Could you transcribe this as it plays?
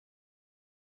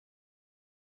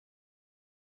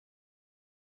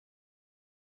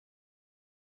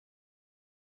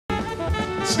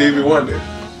Stevie Wonder.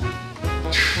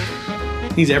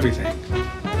 He's everything.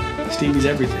 Stevie's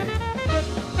everything.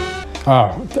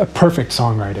 Oh, perfect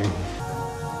songwriting.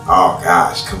 Oh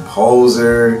gosh,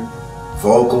 composer,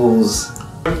 vocals.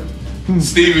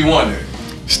 Stevie Wonder.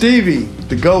 Stevie,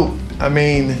 the GOAT. I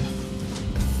mean,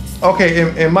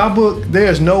 okay, in my book,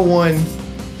 there's no one.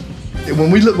 When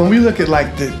we look at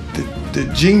like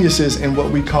the geniuses in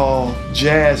what we call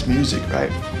jazz music,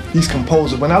 right? These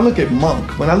composers. When I look at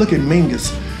Monk, when I look at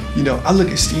Mingus, you know, I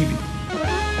look at Stevie.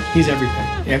 He's everything.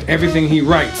 Everything he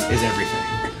writes is everything.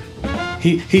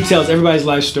 He tells everybody's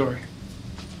life story.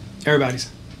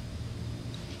 Everybody's.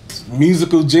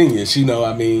 Musical genius, you know,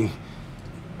 I mean,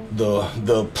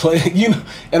 the play, you know,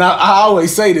 and I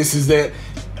always say this is that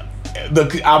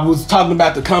I was talking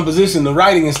about the composition, the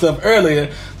writing and stuff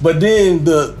earlier, but then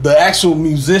the actual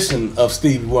musician of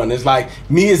Stevie Wonder, it's like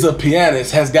me as a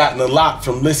pianist has gotten a lot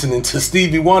from listening to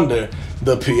Stevie Wonder,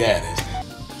 the pianist.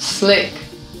 Slick.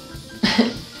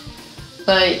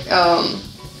 Like,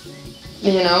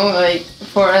 you know, like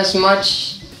for as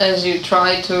much as you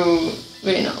try to,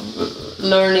 you know,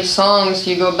 learn these songs,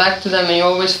 you go back to them and you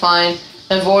always find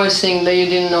a voicing that you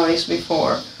didn't notice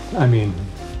before. I mean,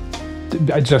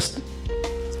 I just,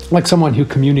 like someone who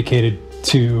communicated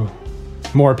to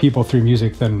more people through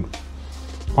music than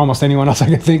almost anyone else I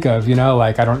could think of, you know,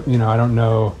 like I don't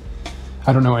know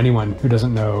anyone who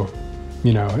doesn't know,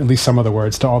 you know, at least some of the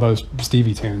words to all those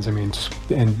Stevie tunes. I mean,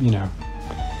 and you know,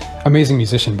 amazing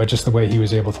musician, but just the way he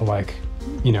was able to, like,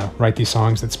 you know, write these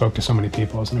songs that spoke to so many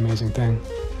people is an amazing thing.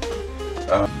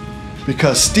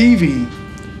 Because Stevie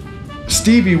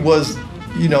was,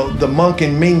 you know, the Monk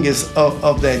and Mingus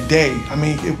of that day. I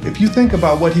mean, if you think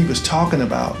about what he was talking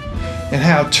about and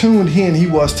how tuned in he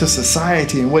was to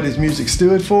society and what his music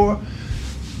stood for,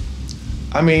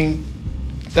 I mean,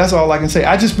 that's all I can say.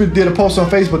 I just did a post on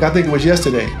Facebook, I think it was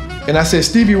yesterday, and I said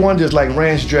Stevie Wonder is like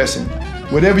ranch dressing.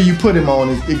 Whatever you put him on,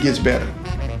 it gets better.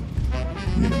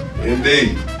 You know?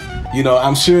 Indeed. You know,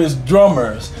 I'm sure it's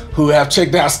drummers who have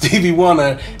checked out Stevie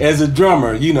Wonder as a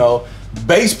drummer, you know,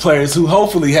 bass players who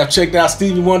hopefully have checked out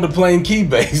Stevie Wonder playing key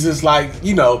bass. It's like,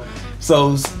 you know,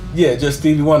 so yeah, just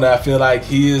Stevie Wonder, I feel like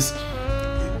he is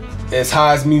as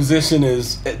high as musician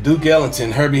as Duke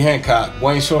Ellington, Herbie Hancock,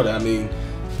 Wayne Shorter. I mean,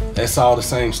 that's all the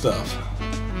same stuff.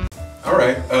 All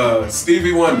right,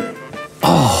 Stevie Wonder.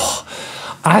 Oh,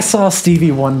 I saw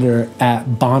Stevie Wonder at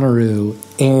Bonnaroo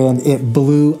and it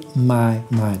blew my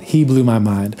mind. He blew my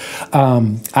mind.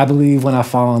 I believe when I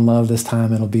fall in love this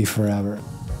time, it'll be forever.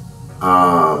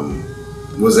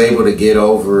 Was able to get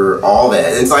over all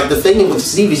that. It's like the thing with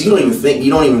Stevie is you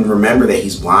don't even remember that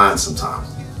he's blind sometimes.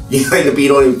 You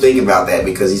don't even think about that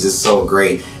because he's just so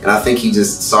great. And I think he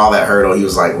just saw that hurdle. He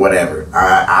was like, whatever,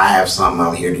 I have something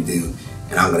I'm here to do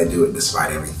and I'm gonna do it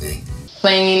despite everything.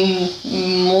 Playing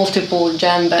in multiple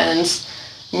jam bands,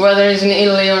 whether it's in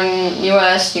Italy or in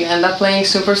US, you end up playing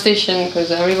Superstition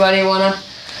because everybody wanna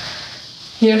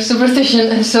hear Superstition.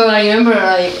 And so I remember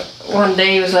like one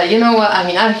day he was like, you know what, I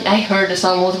mean, I heard the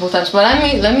song multiple times, but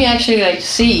let me actually like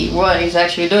see what he's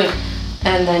actually doing.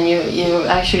 And then you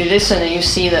actually listen and you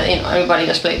see that, you know, everybody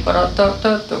just plays, but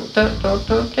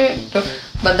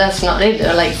that's not it.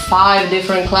 There are like 5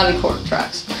 different clavichord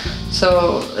tracks.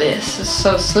 So yes, it's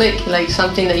so slick, like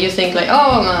something that you think like,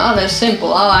 oh man, that's simple,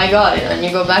 oh I got it, and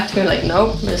you go back to it like,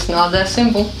 nope, it's not that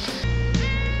simple.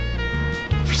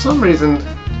 For some reason,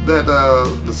 that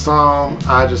the song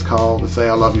I Just Called to Say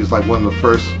I Love You is like one of the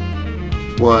first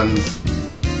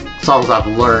songs I've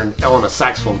learned on a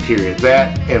saxophone period.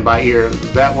 That and by ear,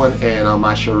 that one and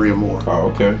My Sharia Moore.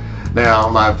 Oh, okay. Now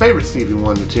my favorite Stevie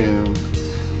Wonder tune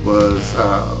was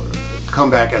Come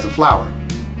Back as a Flower.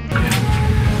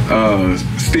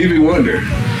 Stevie Wonder.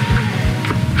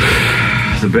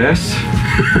 The best.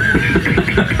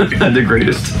 The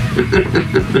greatest.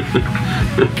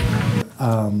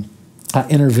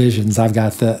 Inner Visions. I've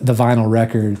got the vinyl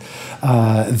record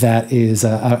that is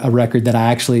a record that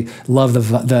I actually love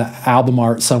the album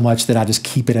art so much that I just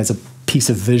keep it as a piece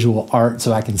of visual art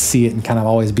so I can see it and kind of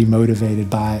always be motivated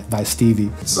by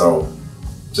Stevie. So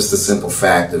just the simple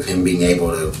fact of him being able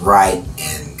to write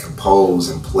and compose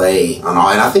and play on all,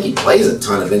 and I think he plays a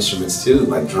ton of instruments too,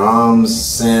 like drums,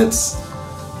 synths,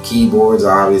 keyboards,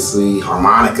 obviously,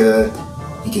 harmonica.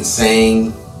 He can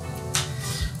sing.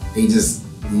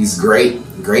 He's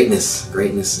greatness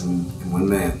in one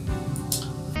man.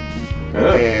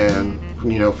 And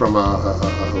you know, from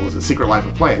was it Secret Life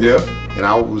of Plants? Yeah. And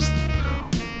I was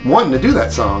wanting to do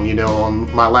that song, you know,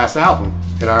 on my last album.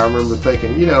 And I remember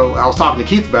thinking, you know, I was talking to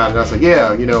Keith about it, and I said,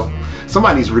 yeah, you know,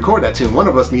 somebody needs to record that tune. One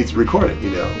of us needs to record it,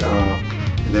 you know.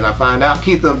 And then I find out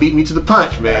Keith done beat me to the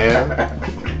punch, man.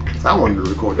 I wanted to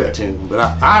record that tune, but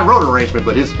I wrote an arrangement,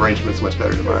 but his arrangement's much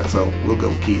better than mine, so we'll go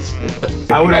with Keith's.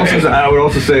 I would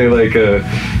also say like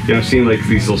I've seen like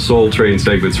these little Soul Train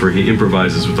segments where he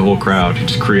improvises with the whole crowd. He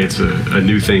just creates a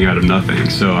new thing out of nothing.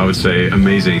 So I would say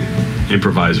amazing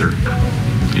improviser.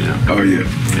 You know. Oh yeah.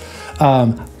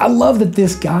 I love that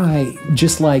this guy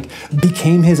just like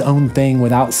became his own thing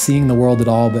without seeing the world at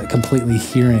all, but completely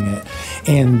hearing it.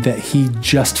 And that he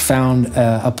just found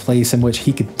a place in which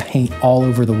he could paint all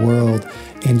over the world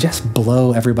and just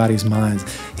blow everybody's minds.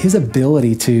 His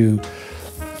ability to,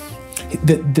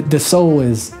 the soul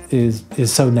is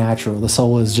so natural. The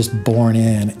soul is just born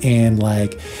in, and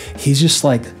like, he's just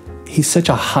like, he's such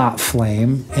a hot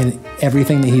flame, and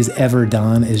everything that he's ever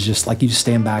done is just like, you just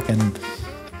stand back and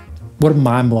what a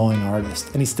mind-blowing artist,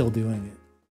 and he's still doing it.